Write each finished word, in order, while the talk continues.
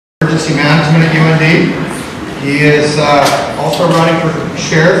Emergency Management at UND. He is also running for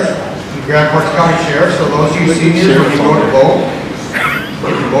sheriff, Grand Forks County Sheriff. So those of you seniors, when you go to vote,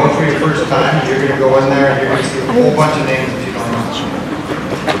 if you're voting for your first time, you're going to go in there and you're going to see a whole bunch of names that you don't know.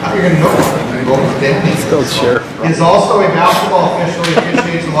 How are you going to know? You vote for Danny. He's also a basketball official. He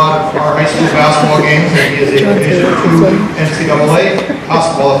officiates a lot of our high school basketball games, and he is a Division II NCAA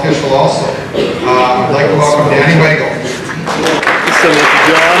basketball official also. I'd like to welcome Danny Weigel. So much,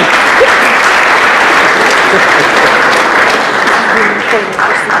 John.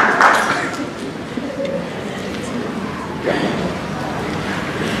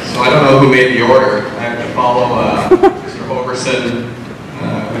 So I don't know who made the order. I have to follow Mr. Hoverson,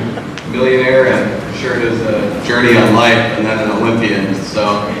 millionaire, and shared his journey on life, and then an Olympian.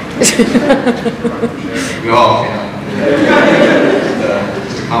 So we all,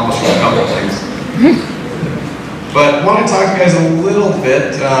 just accomplished a couple things. But I want to talk to you guys a little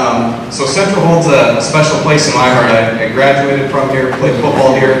bit. So Central holds a special place in my heart. I graduated from here, played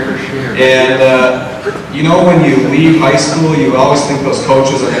football here, and you know, when you leave high school, you always think those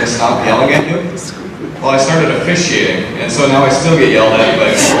coaches are going to stop yelling at you. Well, I started officiating, and so now I still get yelled at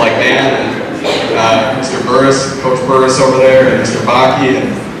by people like Dan and Mr. Burris, Coach Burris over there, and Mr. Baki,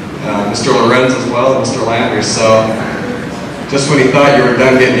 and Mr. Lorenz as well, and Mr. Landry. So just when you thought you were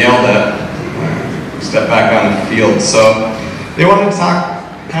done getting yelled at, step back on the field. So they wanted to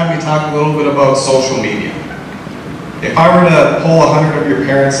have me talk a little bit about social media. If I were to pull 100 of your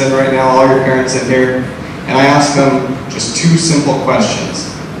parents in right now, all your parents in here, and I asked them just two simple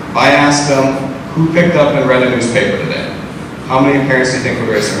questions. If I asked them, who picked up and read a newspaper today? How many parents do you think would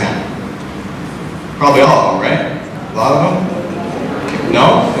raise their hand? Probably all of them, right? A lot of them?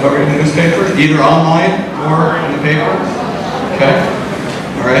 No? They don't read the newspaper? Either online or in the paper? Okay.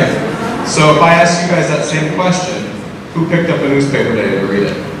 All right. So if I ask you guys that same question, who picked up a newspaper today to read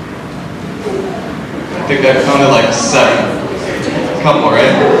it? I think that counted like 7. A couple, right?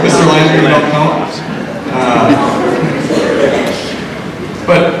 Mr. Landry, you don't count?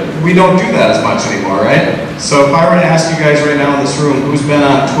 But we don't do that as much anymore, right? So if I were to ask you guys right now in this room, who's been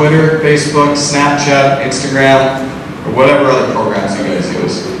on Twitter, Facebook, Snapchat, Instagram, or whatever other programs you guys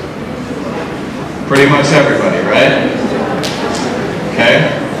use? Pretty much everybody, right? Okay.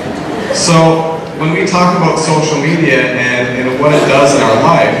 So when we talk about social media and what it does in our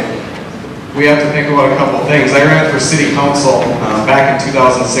life, we have to think about a couple things. I ran for city council back in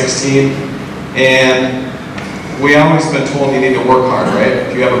 2016, and we always been told you need to work hard, right?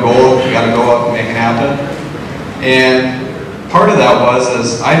 If you have a goal, you got to go up and make it happen. And part of that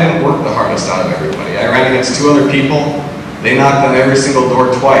is I didn't work the hardest out of everybody. I ran against 2 other people. They knocked on every single door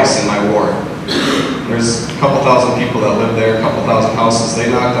twice in my ward. There's a couple thousand people that live there, a couple thousand houses. They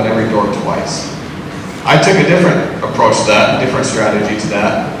knocked on every door twice. I took a different approach to that, a different strategy to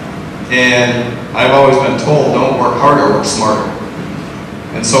that. And I've always been told, don't work harder, work smarter.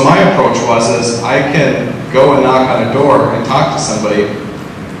 And so my approach is I can go and knock on a door and talk to somebody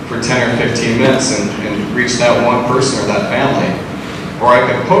for 10 or 15 minutes and reach that one person or that family. Or I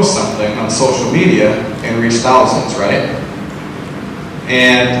could post something on social media and reach thousands, right?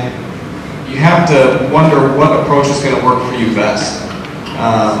 And you have to wonder what approach is going to work for you best.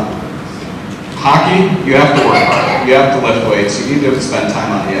 Hockey, you have to work hard. You have to lift weights. You need to spend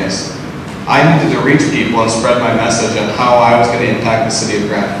time on the ice. I needed to reach people and spread my message on how I was going to impact the city of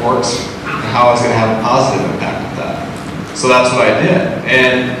Grand Forks and how I was going to have a positive impact with that. So that's what I did.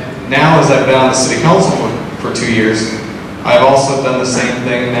 And now as I've been on the city council for 2 years, I've also done the same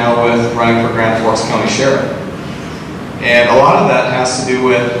thing now with running for Grand Forks County Sheriff. And a lot of that has to do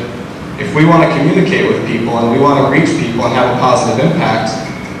with if we want to communicate with people and we want to reach people and have a positive impact,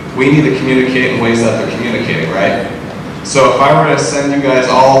 we need to communicate in ways that they're communicating, right? So if I were to send you guys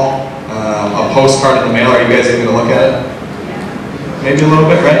all a postcard in the mail, are you guys even going to look at it? Maybe a little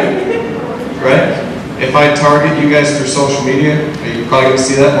bit, right? Right? If I target you guys through social media, are you probably going to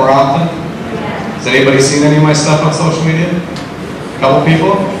see that more often? Has anybody seen any of my stuff on social media? A couple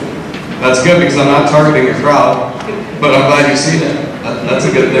people? That's good because I'm not targeting your crowd, but I'm glad you've seen it. That's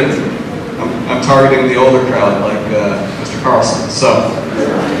a good thing. I'm targeting the older crowd, like Mr. Carlson. So,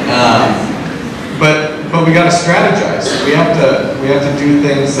 but we got to strategize. We have to do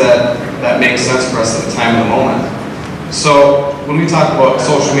things that make sense for us at the time of the moment. So when we talk about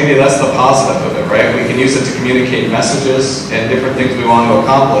social media, that's the positive of it, right? We can use it to communicate messages and different things we want to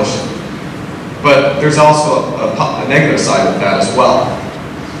accomplish. But there's also a negative side of that as well.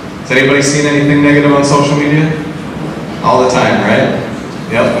 Has anybody seen anything negative on social media? All the time, right?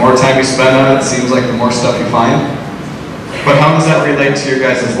 Yep, the more time you spend on it, seems like the more stuff you find. But how does that relate to your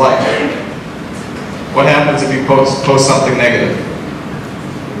guys' life? What happens if you post something negative?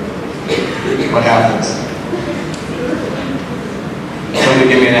 what happens? Somebody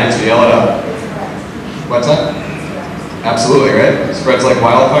give me an answer, yell it out. What's that? Absolutely, right? Spreads like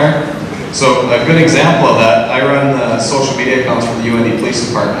wildfire. So a good example of that, I run the social media accounts for the UND Police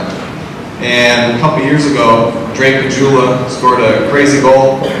Department. And a couple years ago, Drake Pajula scored a crazy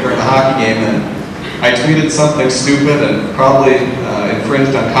goal during the hockey game, and I tweeted something stupid and probably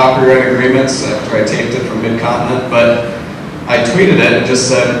infringed on copyright agreements after I taped it from mid-continent, but I tweeted it and just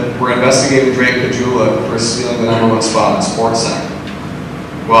said, we're investigating Drake Pajula for stealing the #1 spot in Sports Center.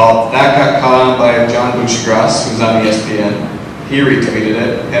 Well, that got caught on by John Buccigross, who's on ESPN. He retweeted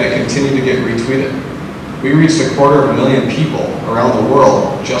it, and it continued to get retweeted. We reached 250,000 people around the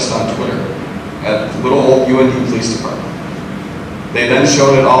world just on Twitter at little old UND Police Department. They then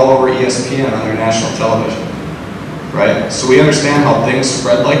showed it all over ESPN on their national television, right? So we understand how things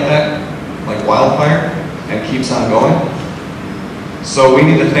spread like that, like wildfire, and keeps on going. So we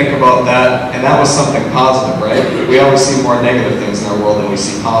need to think about that, and that was something positive, right? We always see more negative things in our world than we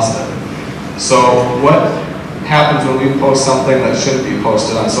see positive. So what happens when we post something that shouldn't be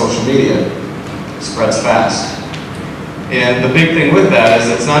posted on social media? It spreads fast. And the big thing with that is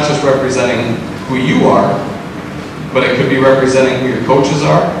it's not just representing who you are, but it could be representing who your coaches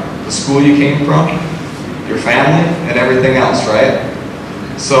are, the school you came from, your family, and everything else, right?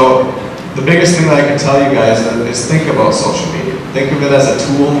 So the biggest thing that I can tell you guys is think about social media. Think of it as a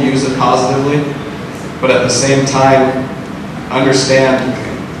tool, use it positively, but at the same time, understand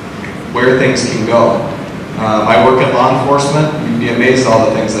where things can go. I work at law enforcement. You'd be amazed at all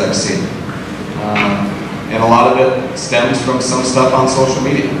the things that I've seen. And a lot of it stems from some stuff on social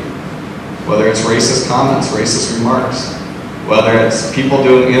media. Whether it's racist comments, racist remarks, whether it's people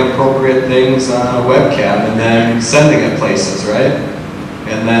doing inappropriate things on a webcam and then sending it places, right?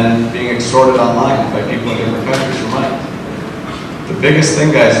 And then being extorted online by people in different countries for money. The biggest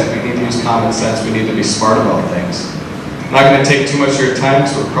thing, guys, is we need to use common sense. We need to be smart about things. I'm not going to take too much of your time,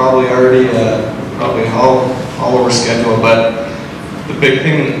 so we're probably already all over schedule, but the big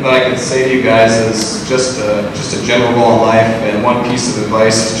thing that I can say to you guys is just a general rule in life, and one piece of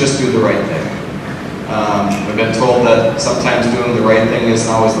advice is just do the right thing. I've been told that sometimes doing the right thing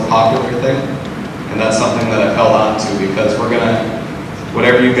isn't always the popular thing, and that's something that I've held on to, because we're going to,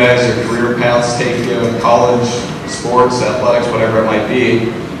 whatever you guys, your career paths take you, college, sports, athletics, whatever it might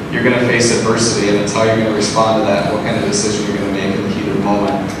be, you're going to face adversity, and it's how you're going to respond to that, what kind of decision you're going to make in the heat of the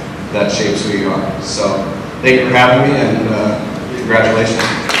moment that shapes who you are. So thank you for having me, and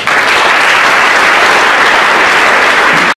congratulations.